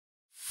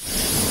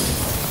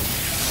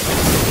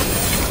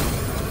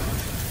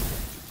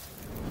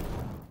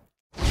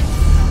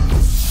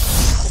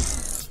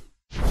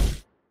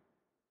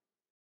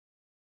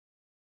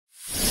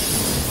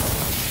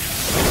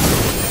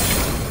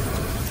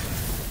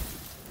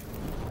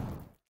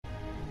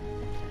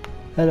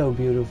Hello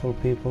beautiful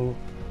people,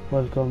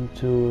 welcome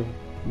to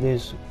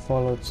this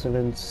Fallout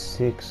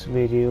 76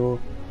 video,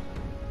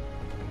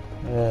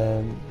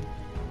 and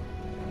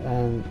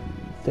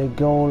the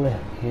goal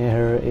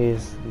here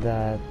is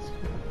that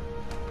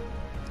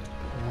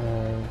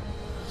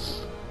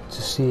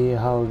to see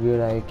how good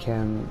I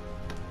can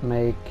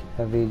make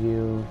a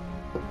video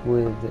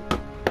with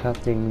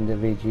cutting the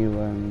video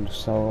and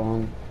so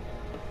on,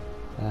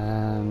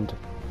 and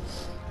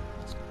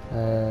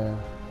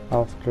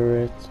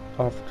after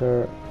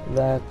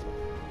that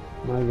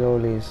my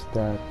goal is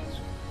that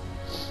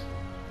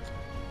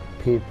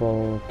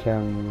people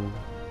can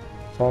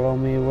follow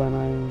me when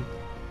I'm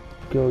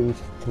going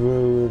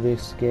through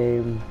this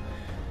game.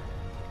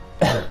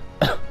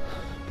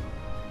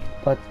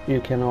 But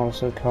you can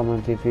also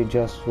comment if you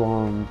just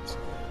want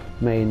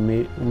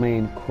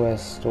main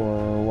quest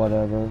or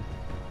whatever.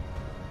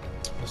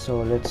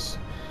 So let's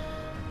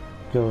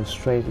go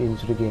straight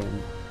into the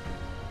game.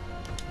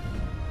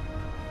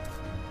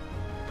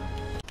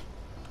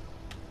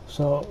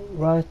 So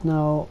right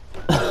now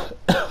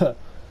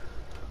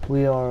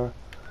we are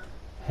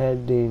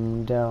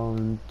heading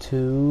down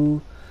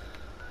to...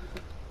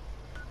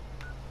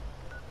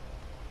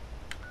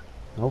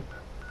 Nope,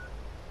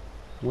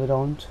 we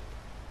don't.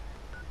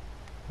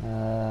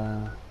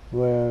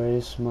 Where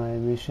is my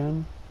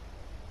mission?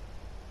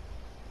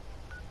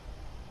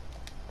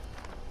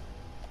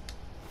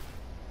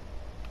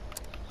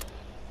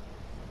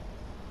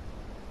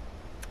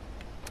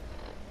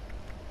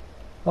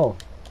 Oh,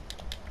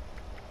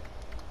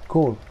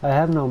 cool, I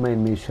have no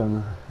main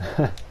mission.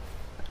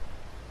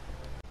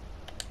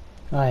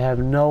 I have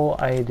no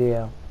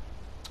idea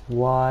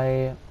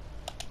why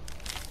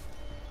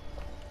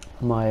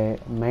my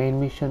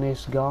main mission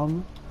is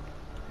gone,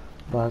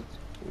 but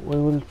we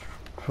will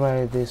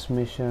try this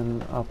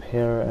mission up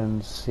here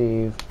and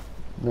see if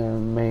the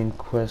main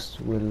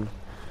quest will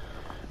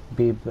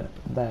be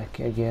back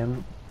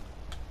again.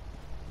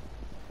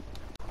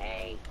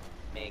 Hey,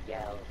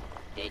 Miguel,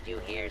 did you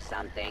hear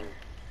something?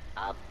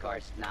 Of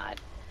course not,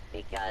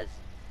 because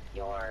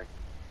you're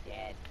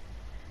dead.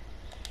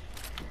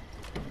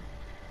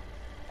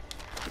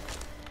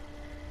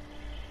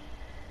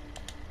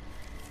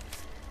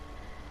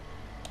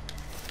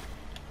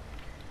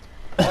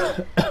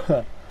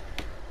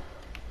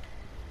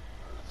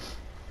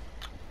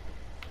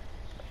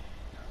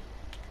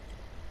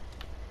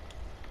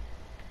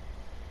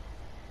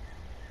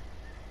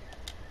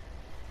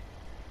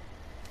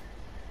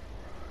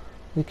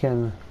 We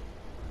can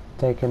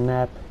take a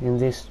nap in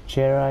this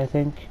chair, I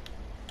think.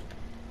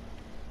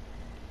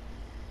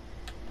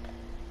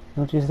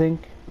 Don't you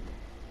think?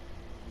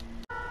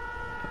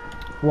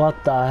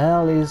 What the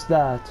hell is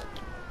that?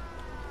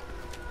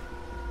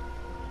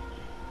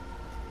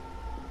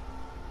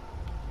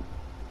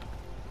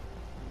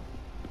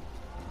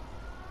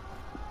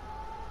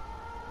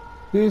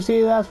 Do you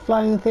see that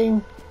flying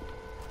thing?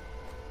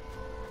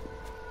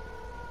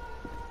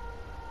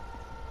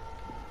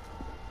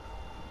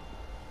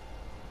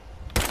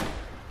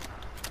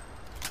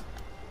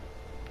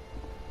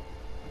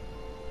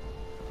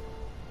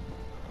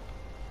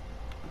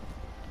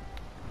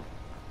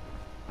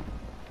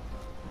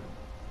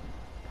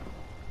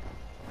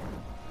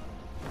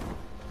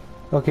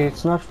 Okay,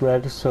 it's not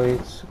red, so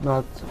it's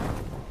not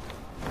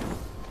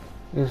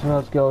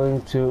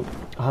going to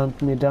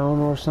hunt me down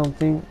or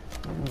something.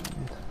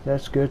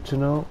 That's good to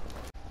know.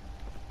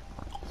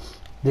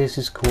 This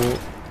is cool.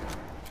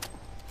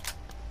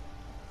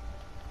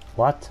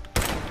 What?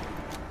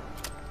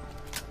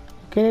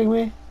 Kidding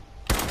me?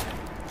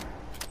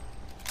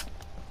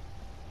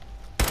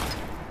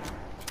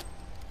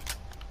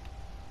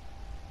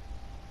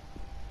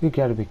 You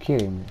gotta be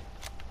kidding me.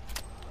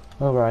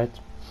 Alright.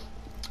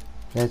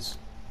 Let's...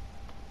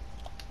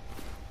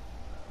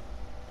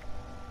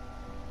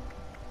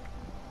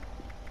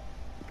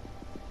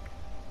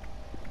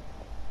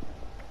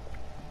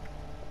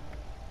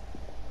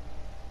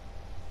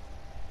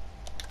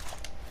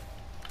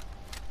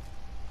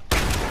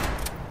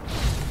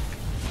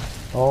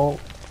 Oh.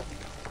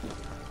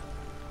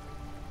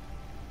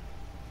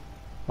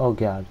 Oh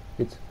god,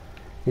 it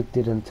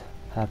didn't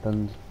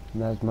happen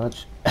that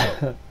much.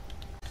 A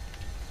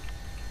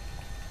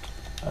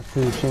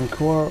fusion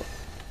core,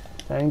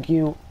 thank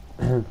you.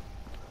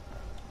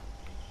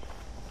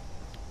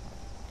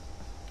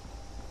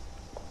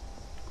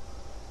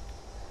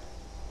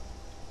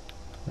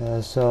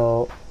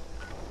 So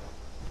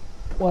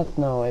what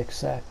now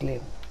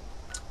exactly?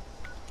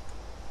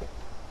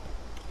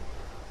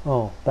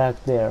 Oh,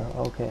 back there,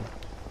 okay.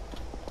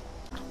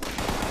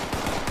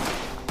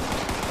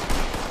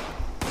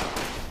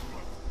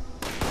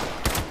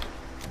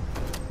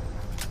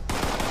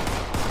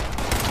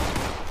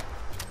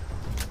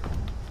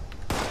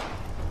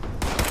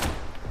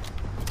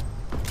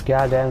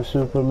 Goddamn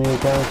super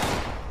mutants.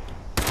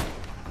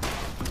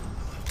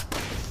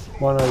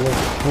 Wanna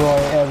destroy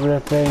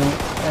everything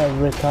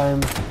every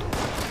time.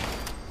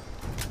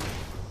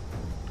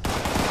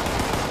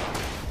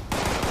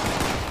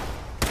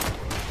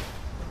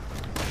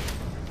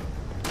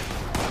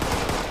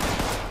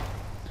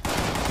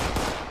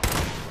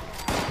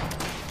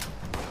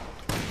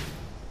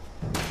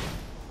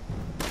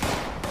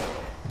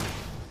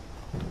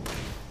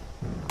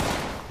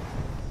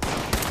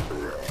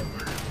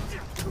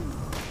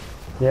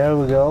 There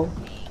we go.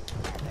 Being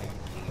tethered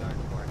to your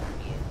corpse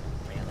is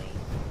really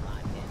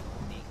rotten,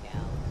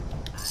 Miguel.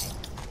 I was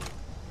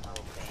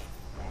hoping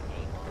that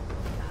Abel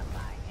would stop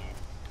by and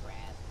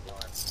grab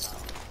your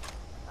phone,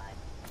 but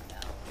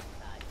no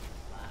such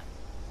luck.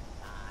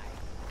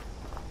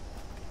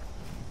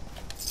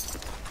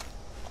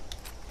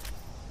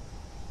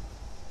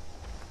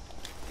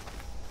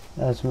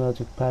 Bye.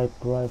 Automatic pipe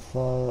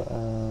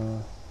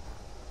rifle,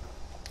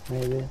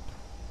 maybe.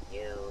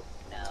 You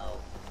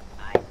know,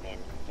 I've been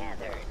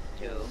tethered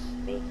to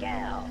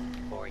Miguel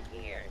for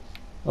years.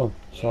 Oh,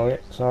 sorry,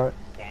 Years. sorry.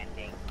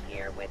 Standing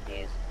here with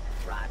his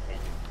rotten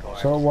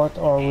corpse. So what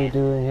are we And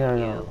doing here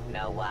now? You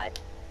know what?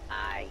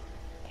 I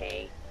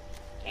hate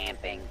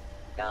camping.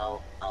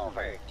 Go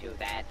over to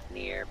that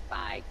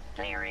nearby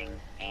clearing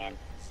and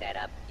set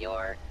up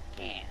your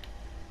camp.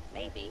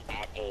 Maybe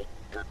at a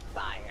cook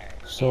fire.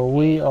 So in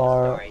we a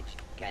are storage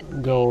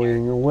container.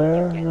 going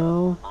where You can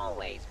now?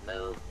 always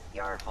move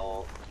your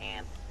whole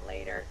camp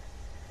later.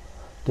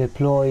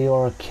 Deploy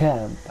your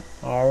camp.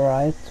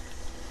 Alright.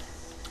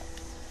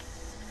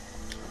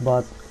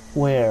 But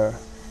where?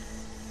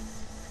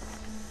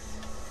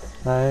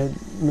 I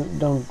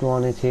don't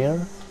want it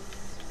here.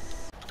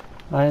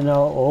 I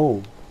know.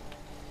 Oh,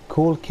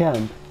 cool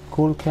camp.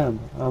 Cool camp.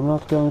 I'm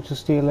not going to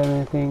steal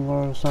anything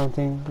or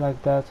something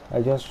like that. I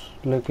just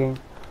looking.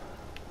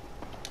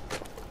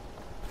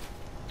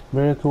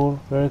 Very cool.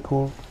 Very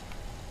cool.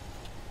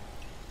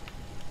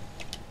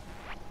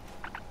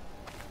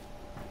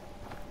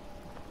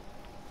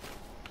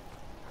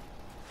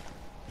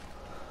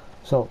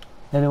 So,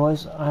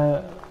 anyways,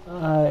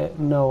 I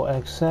know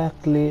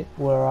exactly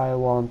where I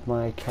want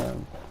my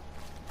camp.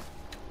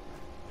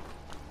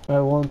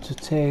 I want to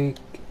take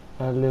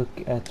a look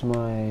at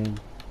my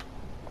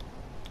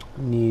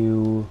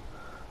new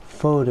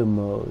photo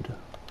mode.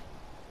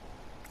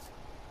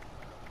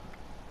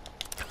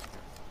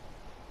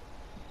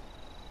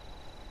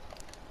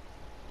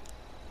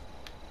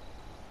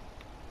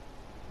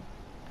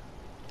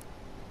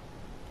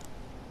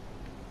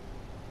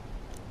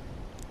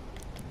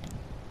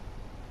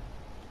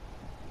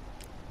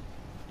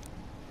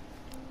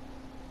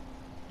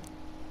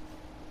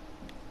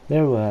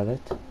 There we have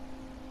it.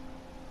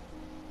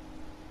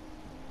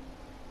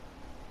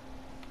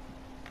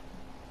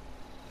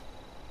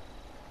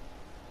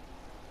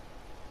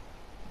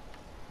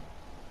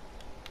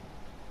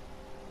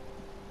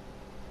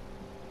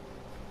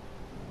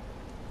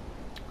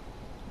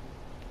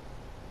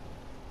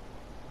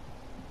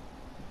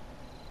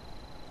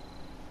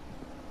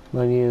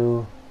 My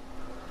new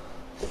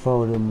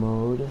photo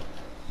mode,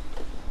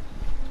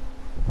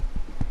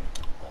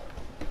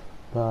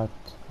 but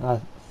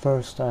at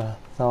first I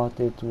thought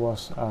it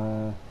was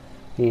a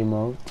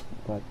emote,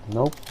 but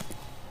nope,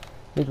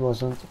 it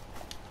wasn't.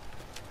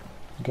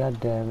 God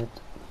damn it.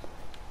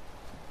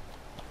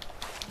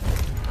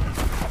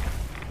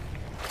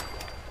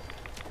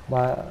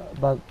 But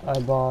I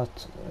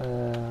bought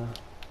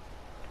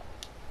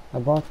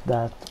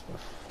that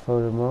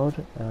photo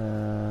mode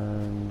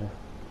and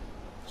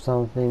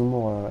something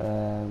more.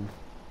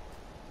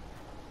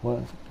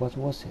 What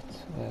was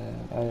it?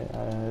 I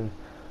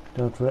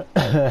don't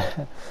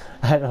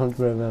I don't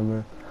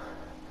remember.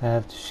 I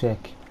have to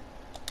check.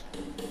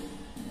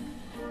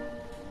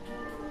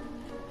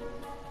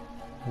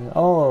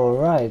 Oh,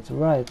 right.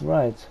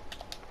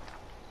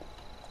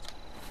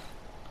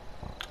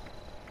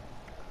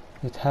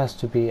 It has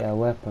to be a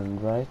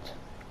weapon, right?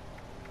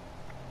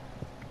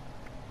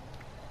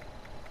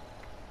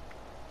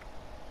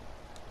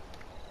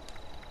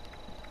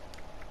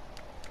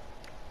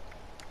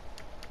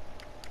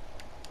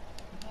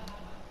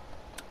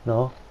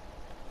 No?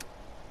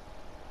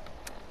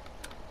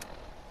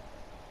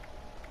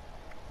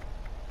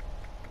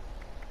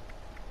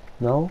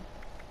 No?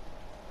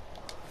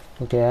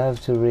 Okay, I have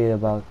to read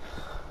about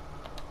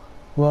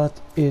what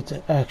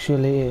it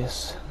actually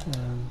is.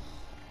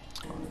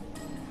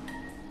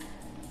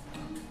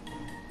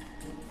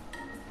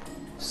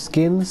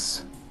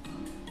 Skins.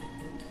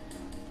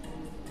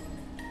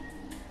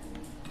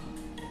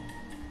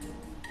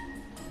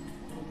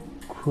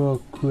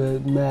 Crocodile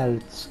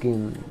melt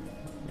skin.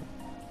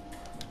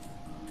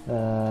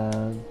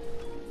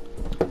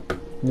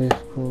 This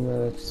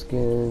crocodile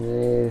skin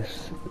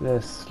is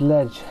the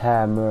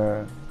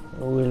sledgehammer.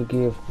 Will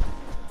give.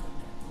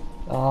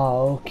 Ah,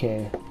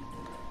 okay.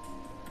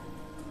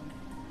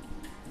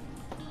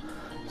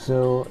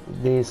 So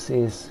this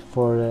is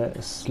for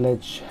the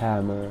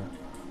sledgehammer.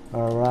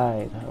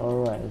 Alright.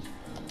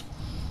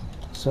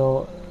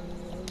 So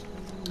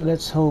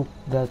let's hope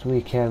that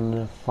we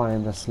can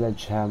find a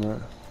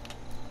sledgehammer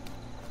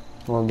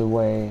on the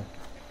way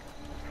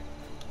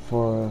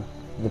for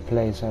the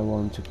place I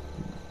want to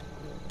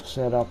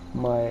set up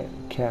my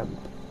camp.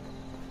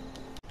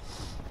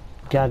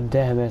 God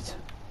damn it.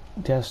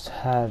 Just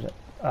had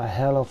a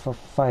hell of a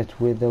fight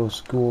with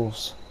those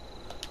ghouls.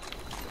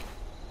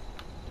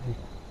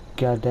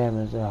 God damn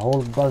it, a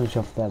whole bunch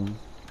of them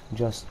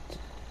just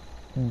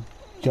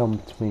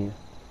jumped me.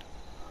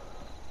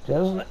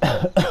 Just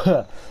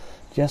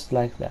just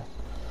like that.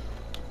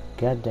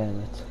 God damn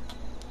it.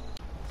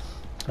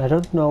 I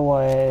don't know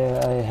why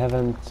I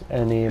haven't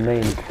any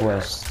main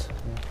quest.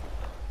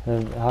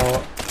 And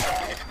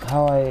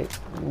how I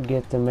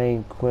get the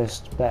main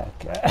quest back.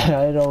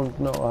 I don't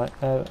know.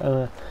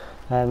 I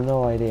have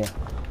no idea.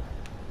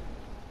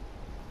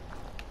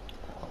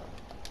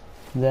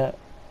 That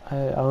I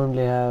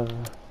only have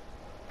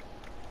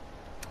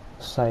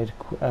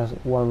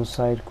one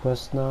side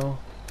quest now,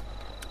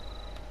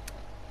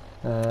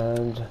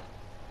 and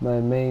my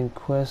main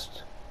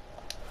quest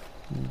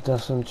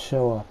doesn't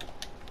show up.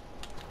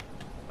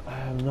 I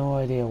have no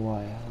idea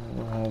why.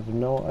 I have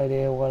no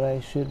idea what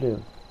I should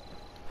do.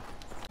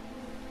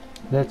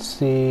 Let's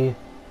see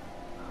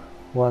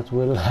what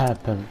will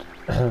happen.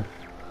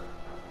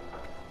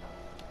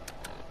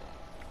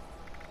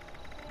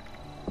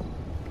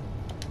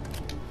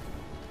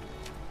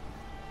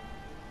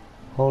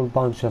 Whole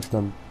bunch of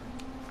them.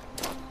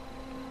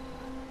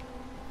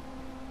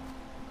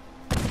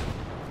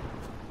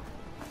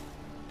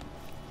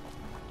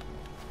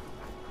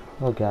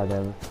 Oh god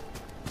damn it.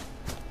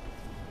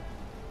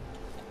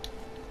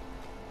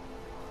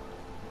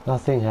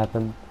 Nothing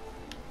happened.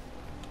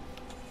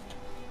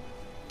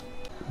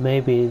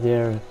 Maybe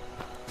there's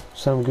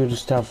some good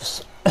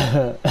stuffs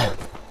in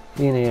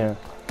here.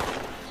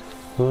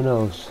 Who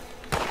knows?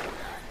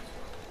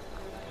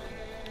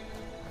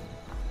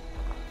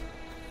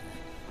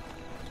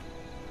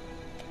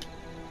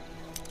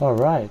 All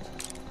right.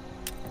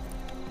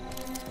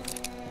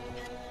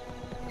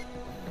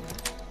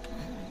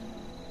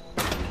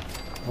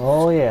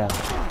 Oh yeah.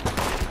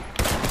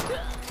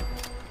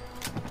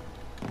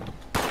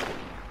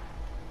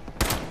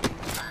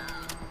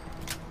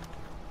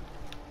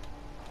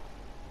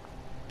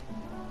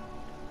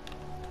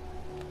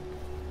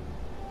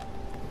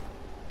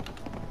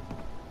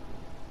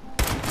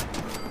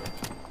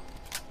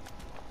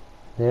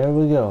 There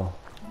we go.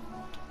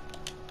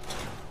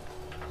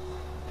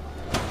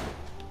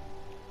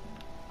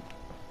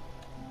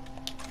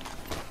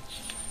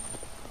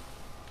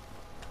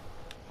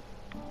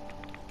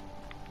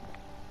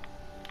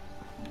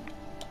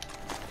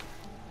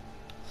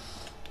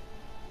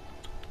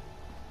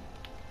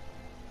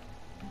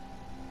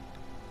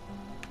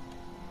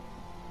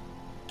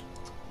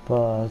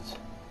 But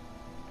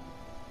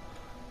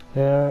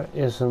there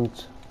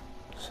isn't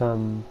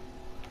something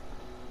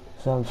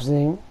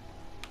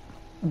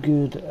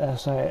good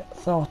as I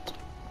thought.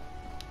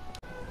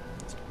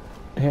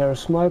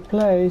 Here's my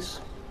place.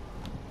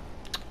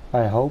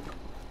 I hope.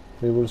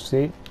 We will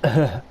see.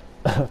 God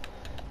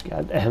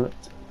damn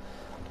it.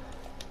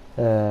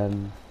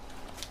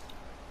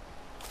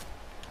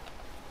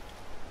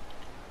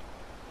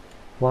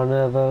 One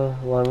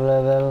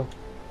level.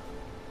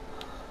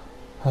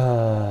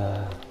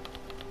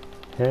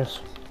 Here's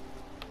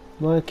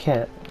my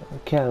camp.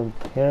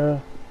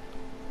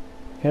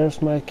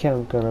 Here's my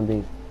camp gonna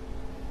be.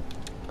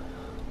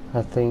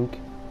 I think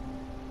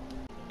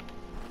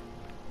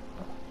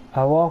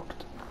I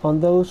walked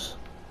on those.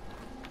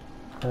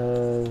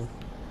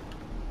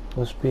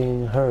 Was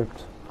being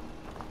hurt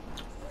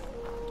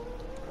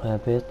a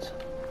bit.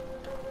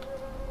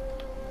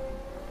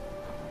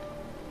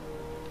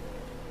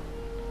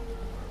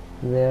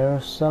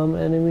 There's some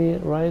enemy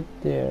right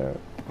there.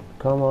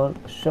 Come on,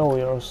 show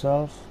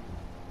yourself.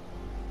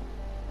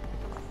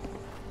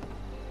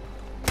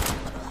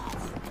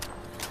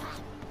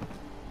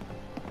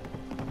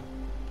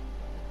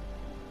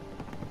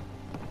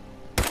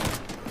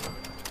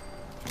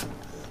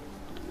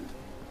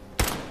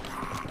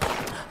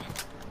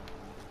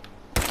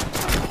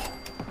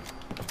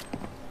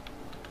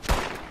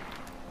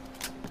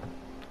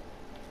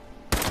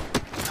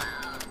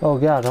 Oh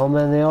god, how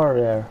many are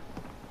there?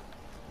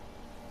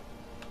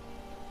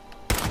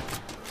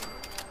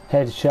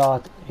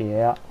 Headshot,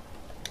 yeah.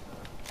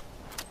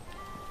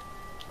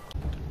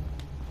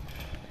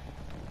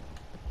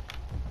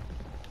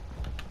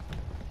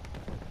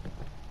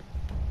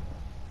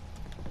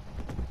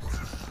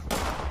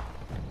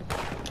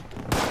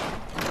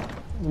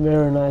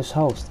 Very nice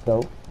house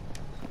though.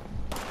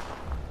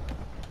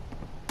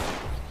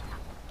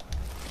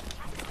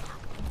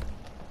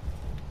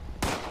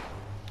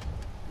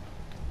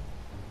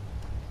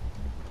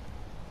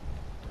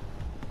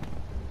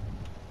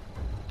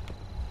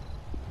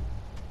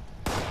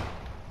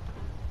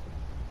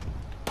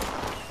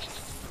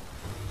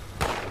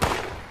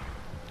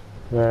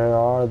 Where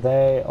are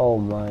they? Oh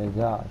my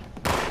god.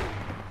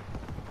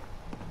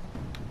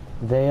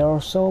 There are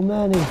so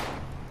many.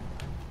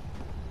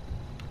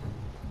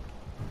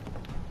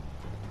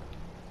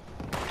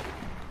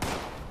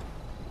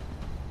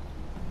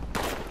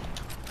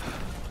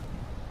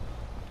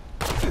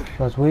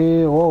 But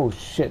oh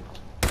shit.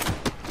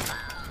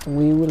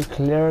 We will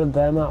clear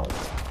them out.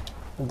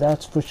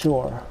 That's for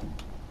sure.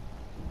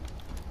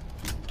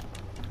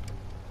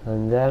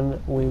 And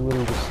then we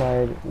will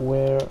decide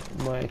where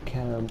my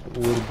camp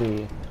will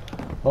be.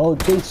 Oh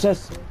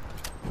Jesus!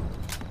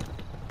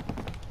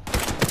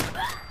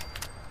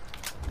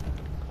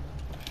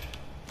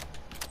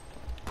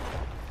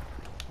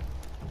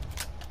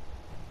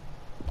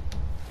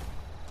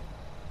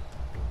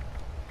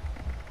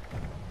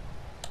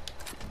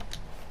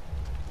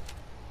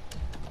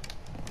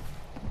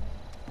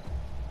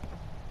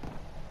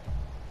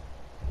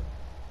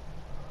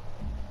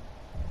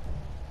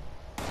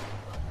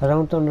 I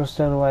don't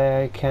understand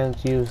why I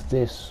can't use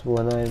this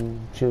when I'm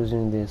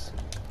choosing this.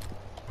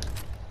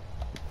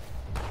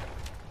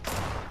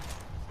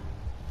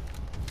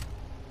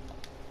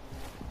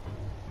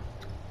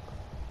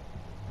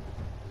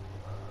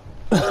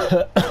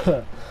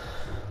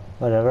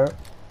 Whatever.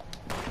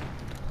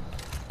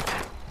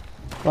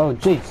 Oh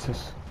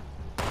Jesus.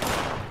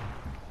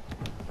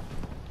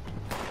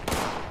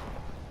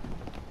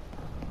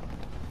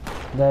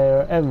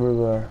 They're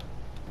everywhere.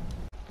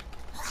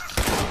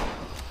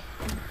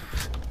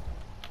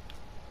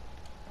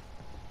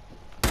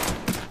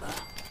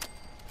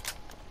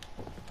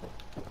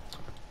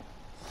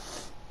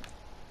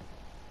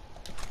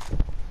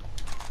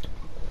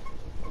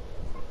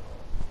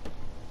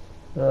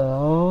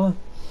 Oh.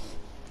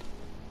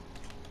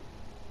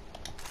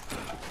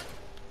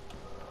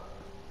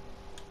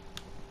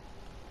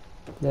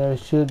 There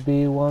should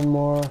be one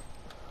more,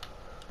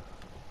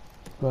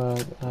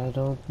 but I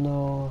don't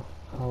know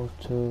how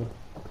to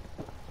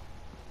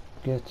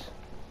get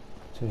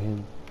to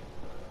him.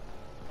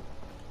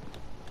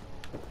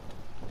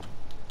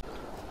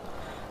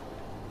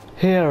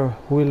 Here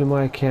will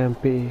my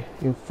camp be,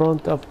 in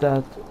front of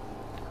that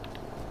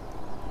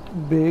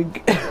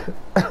big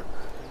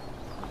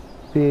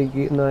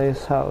big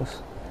nice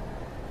house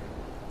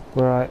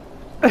where I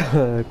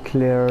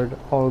cleared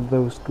all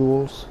those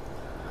ghouls.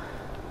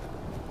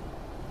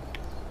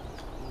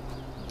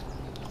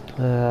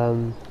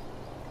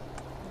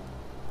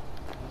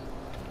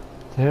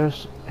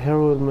 Here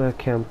will my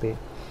camp be.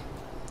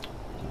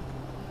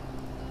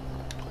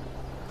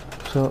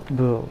 So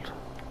build.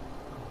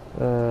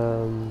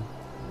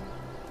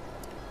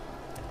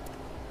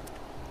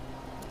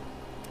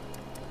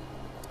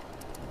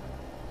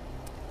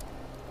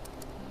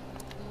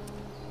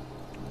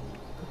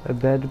 A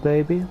bed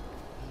maybe?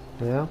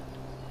 Yeah.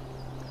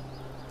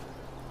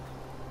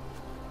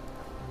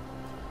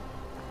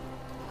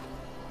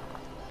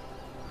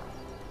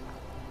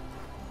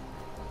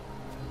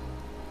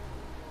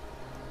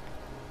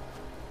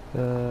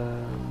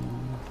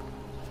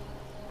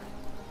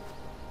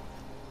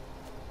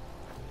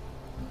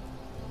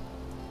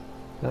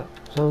 Yeah,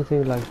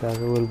 something like that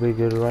will be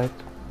good, right?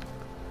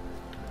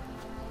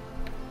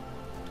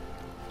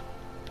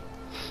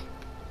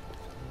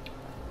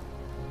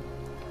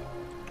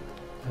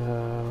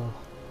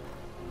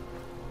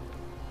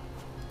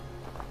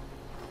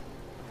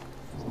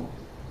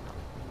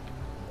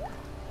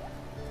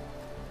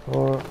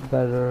 Or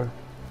better,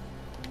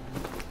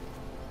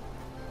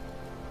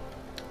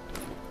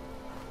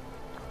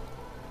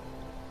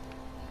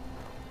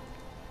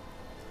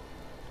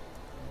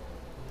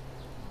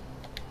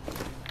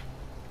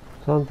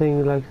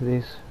 something like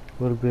this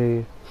will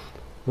be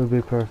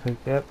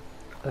perfect. Yep.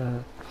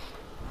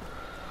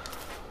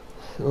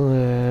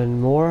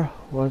 And more.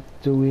 What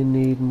do we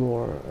need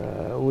more?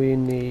 We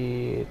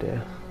need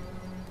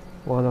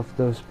one of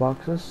those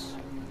boxes.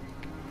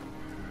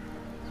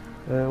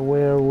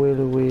 Where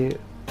will we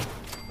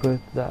put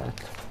that?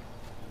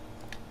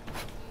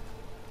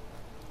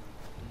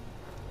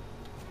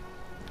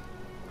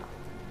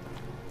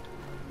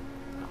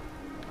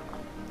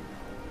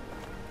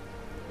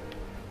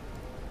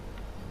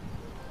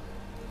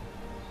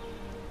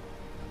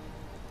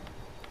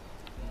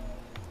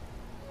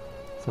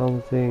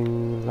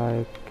 Something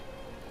like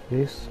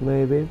this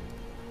maybe.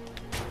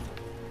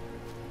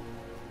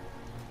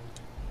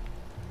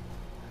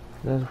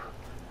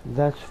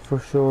 That for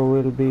sure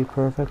will be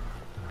perfect.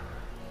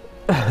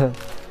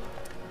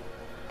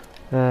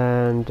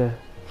 And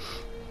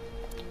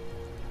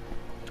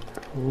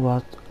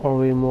what are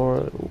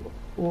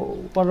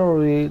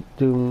we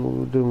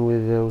doing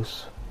with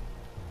those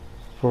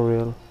for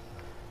real?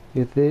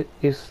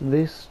 Is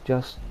this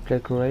just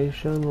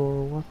decoration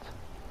or what?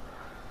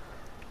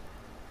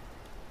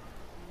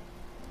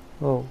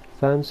 Oh,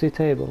 fancy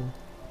table.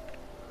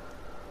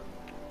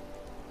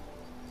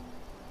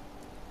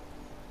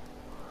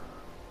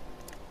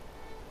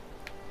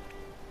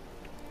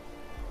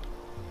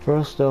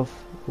 First off,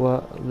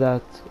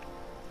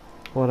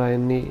 what I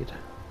need.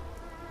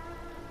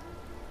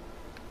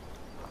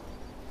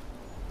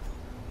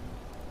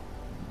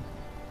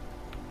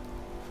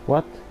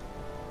 What?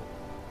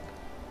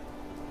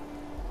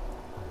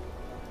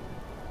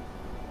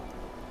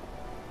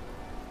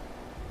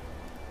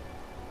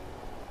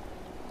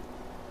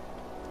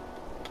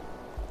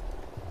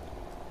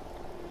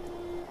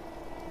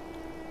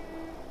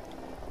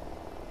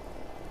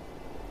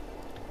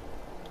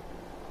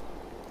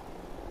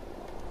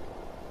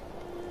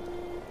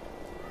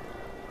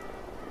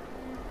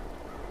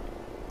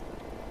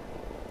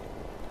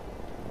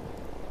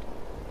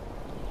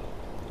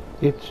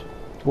 It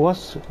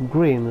was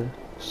green,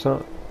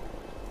 so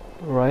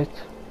right?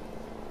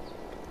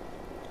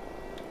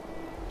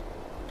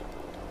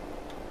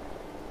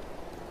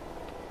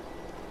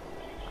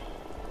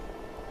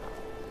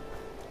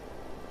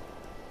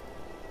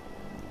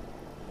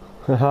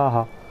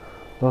 Haha.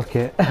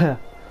 Okay.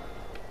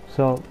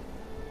 So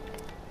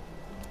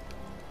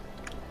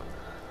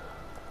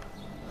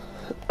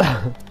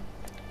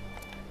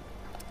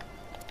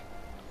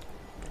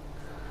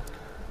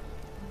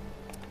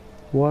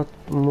What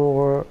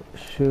more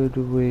should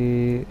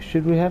we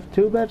have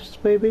 2 beds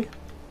maybe?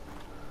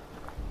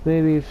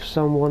 Maybe if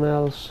someone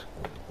else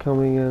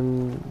coming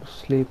and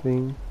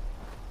sleeping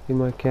in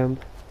my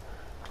camp.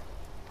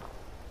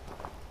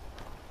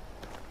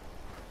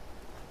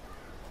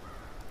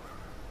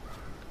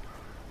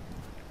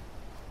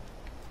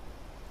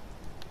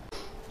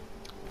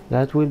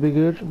 That will be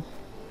good.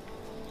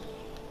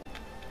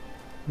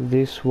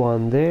 This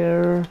one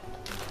there.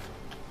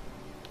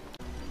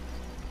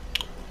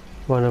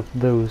 One of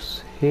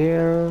those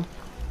here.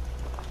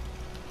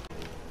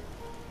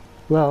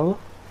 Well,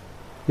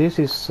 this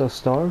is a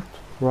start,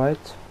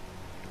 right?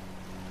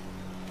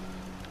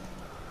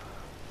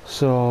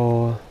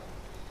 So,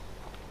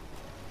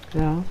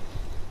 yeah,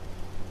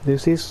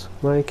 this is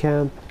my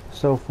camp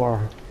so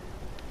far.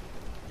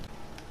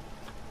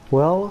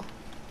 Well,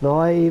 now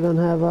I even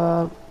have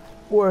a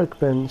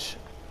workbench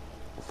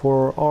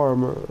for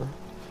armor.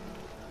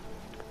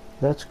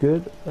 That's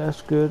good,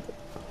 that's good.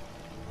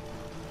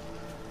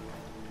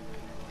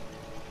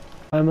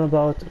 I'm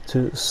about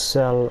to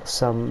sell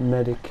some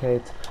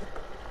medicate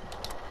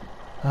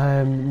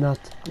I'm not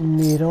in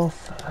need of.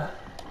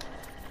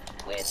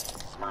 With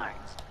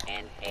smarts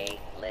and a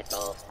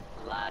little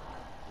luck,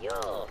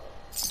 you'll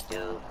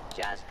do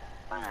just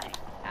fine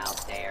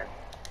out there.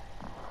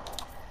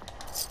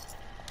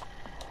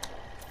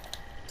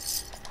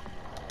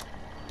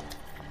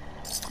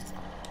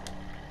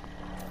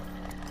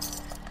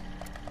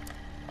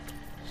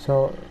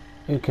 So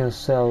you can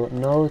sell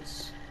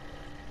notes,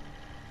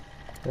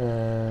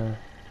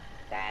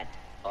 That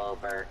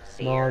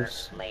overseer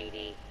nods.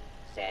 lady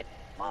said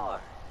more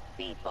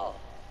people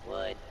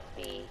would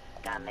be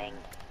coming.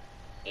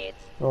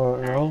 It's Or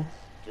nice no,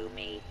 to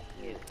meet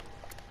you.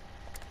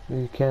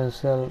 you can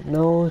sell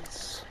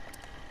notes,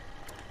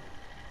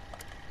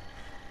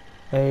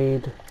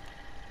 aid,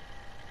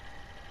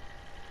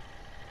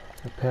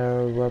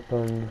 repair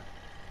weapon.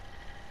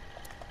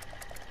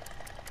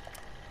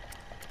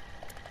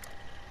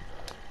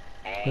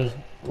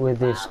 With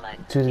this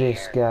to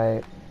this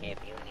guy If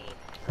you need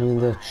in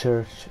the supplies,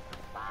 church.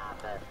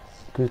 Baba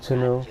Good to got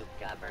know. you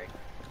covered.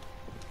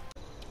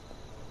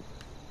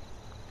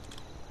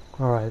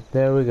 Alright,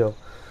 there we go.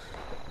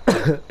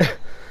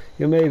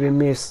 You maybe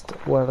missed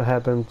what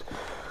happened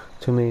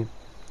to me.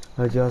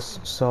 I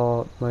just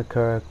saw my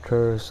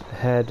character's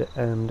head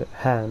and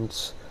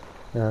hands,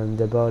 and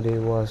the body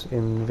was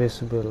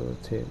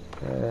invisibility.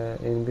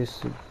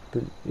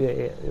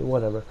 Yeah,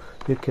 whatever.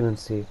 You couldn't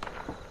see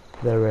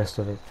the rest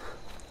of it.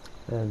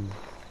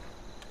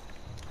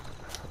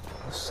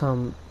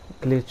 Some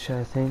glitch,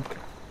 I think.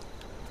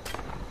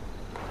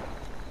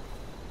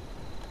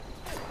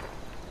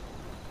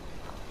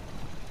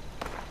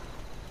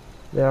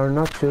 They are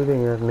not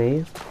shooting at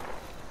me.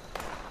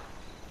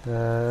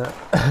 But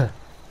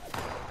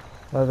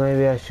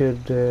maybe I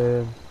should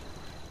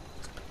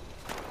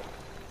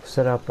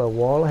set up a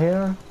wall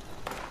here.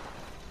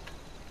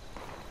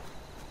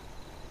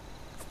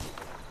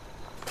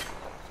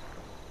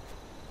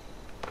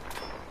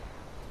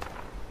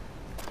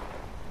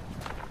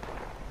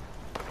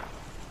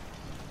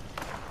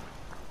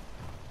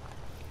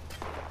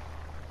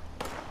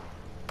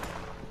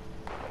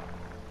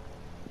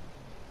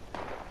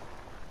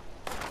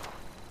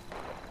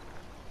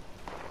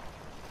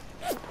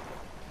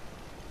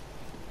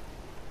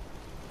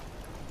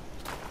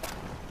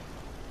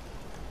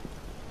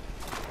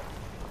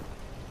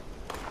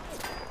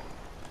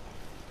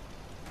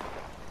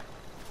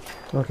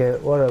 Okay,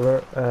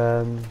 whatever.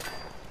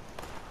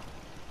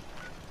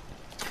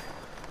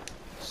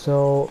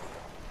 So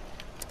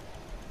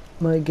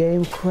my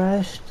game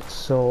crashed,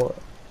 so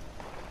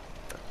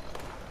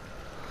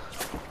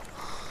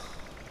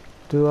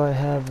do I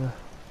have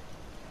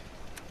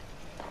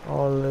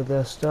all of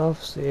the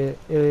stuffs? It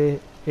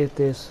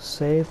is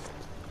saved.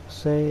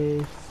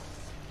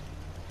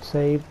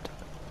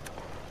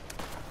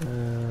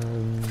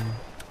 Um,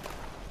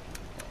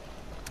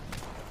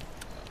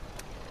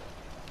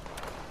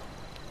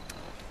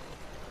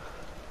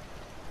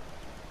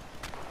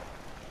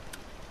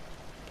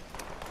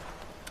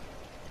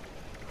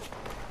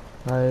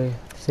 I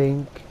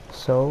think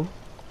so.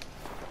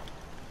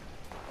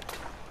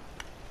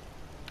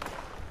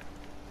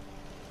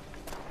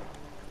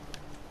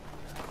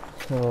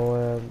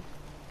 So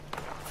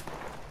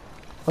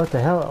what the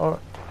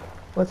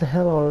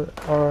hell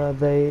are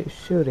they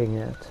shooting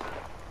at?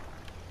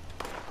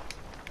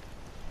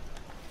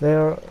 They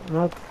are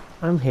not.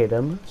 I'm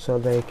hidden, so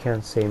they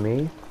can't see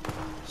me.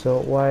 So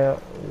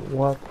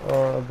what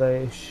are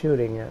they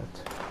shooting at?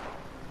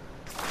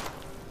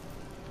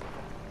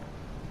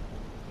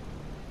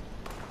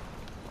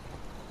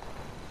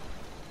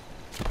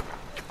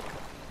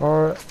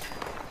 Or,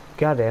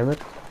 god damn it,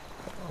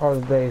 are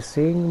they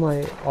seeing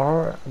my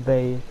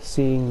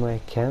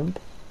camp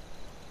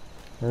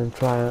and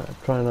trying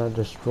to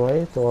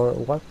destroy it, or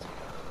what?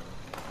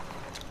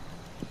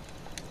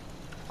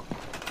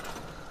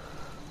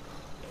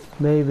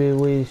 Maybe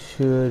we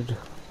should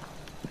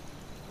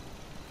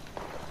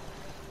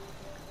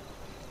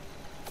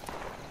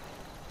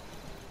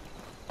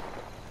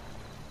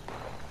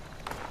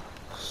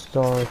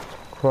start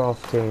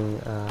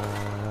crafting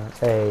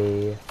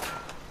a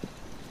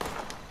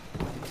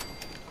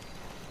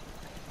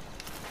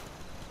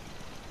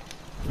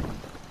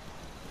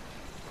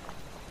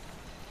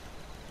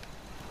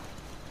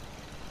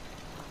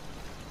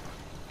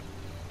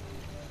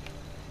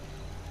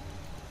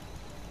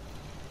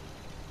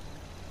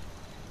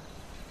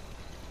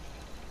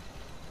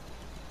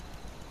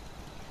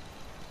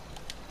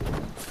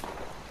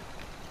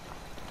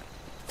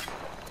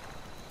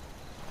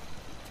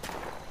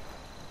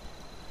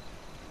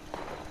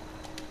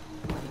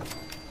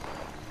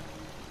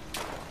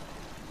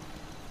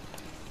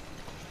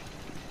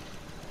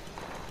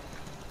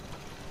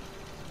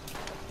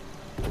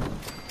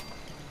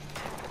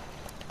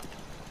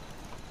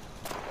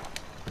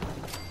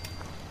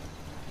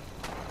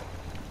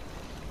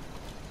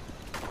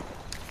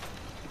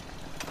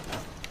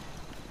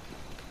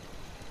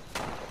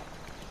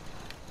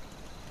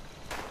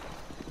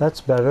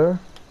that's better,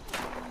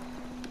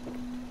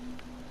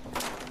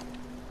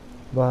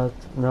 but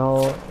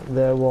now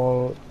the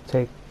wall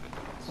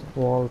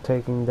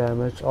taking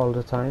damage all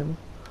the time.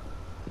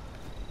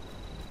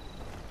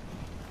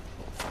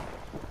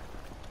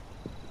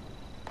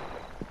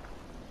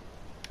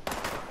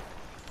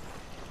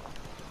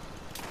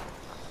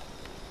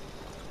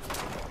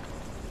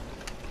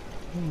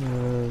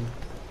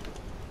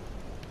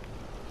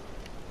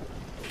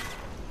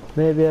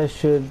 Maybe I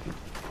should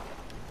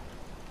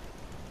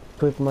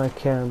put my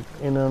camp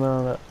in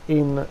another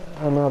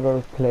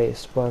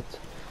place, but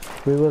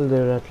we will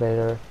do that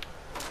later.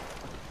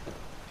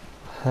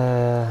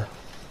 Yeah.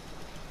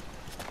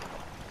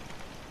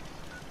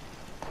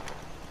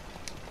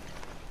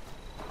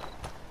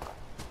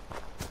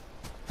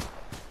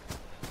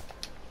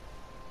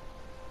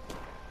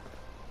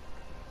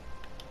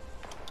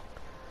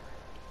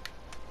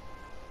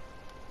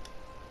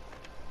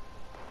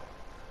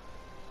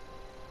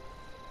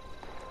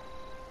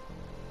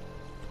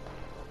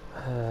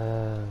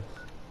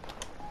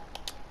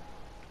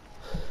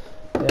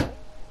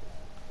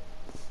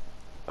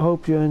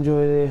 Hope you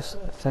enjoy this.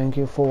 Thank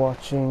you for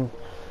watching.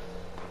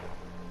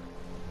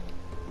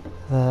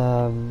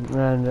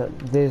 And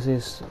this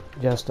is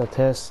just a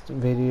test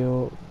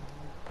video,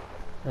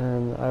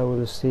 and I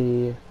will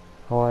see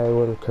how I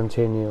will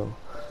continue.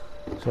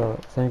 So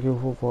thank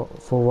you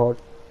for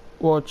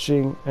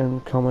watching,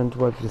 and comment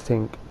what you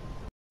think.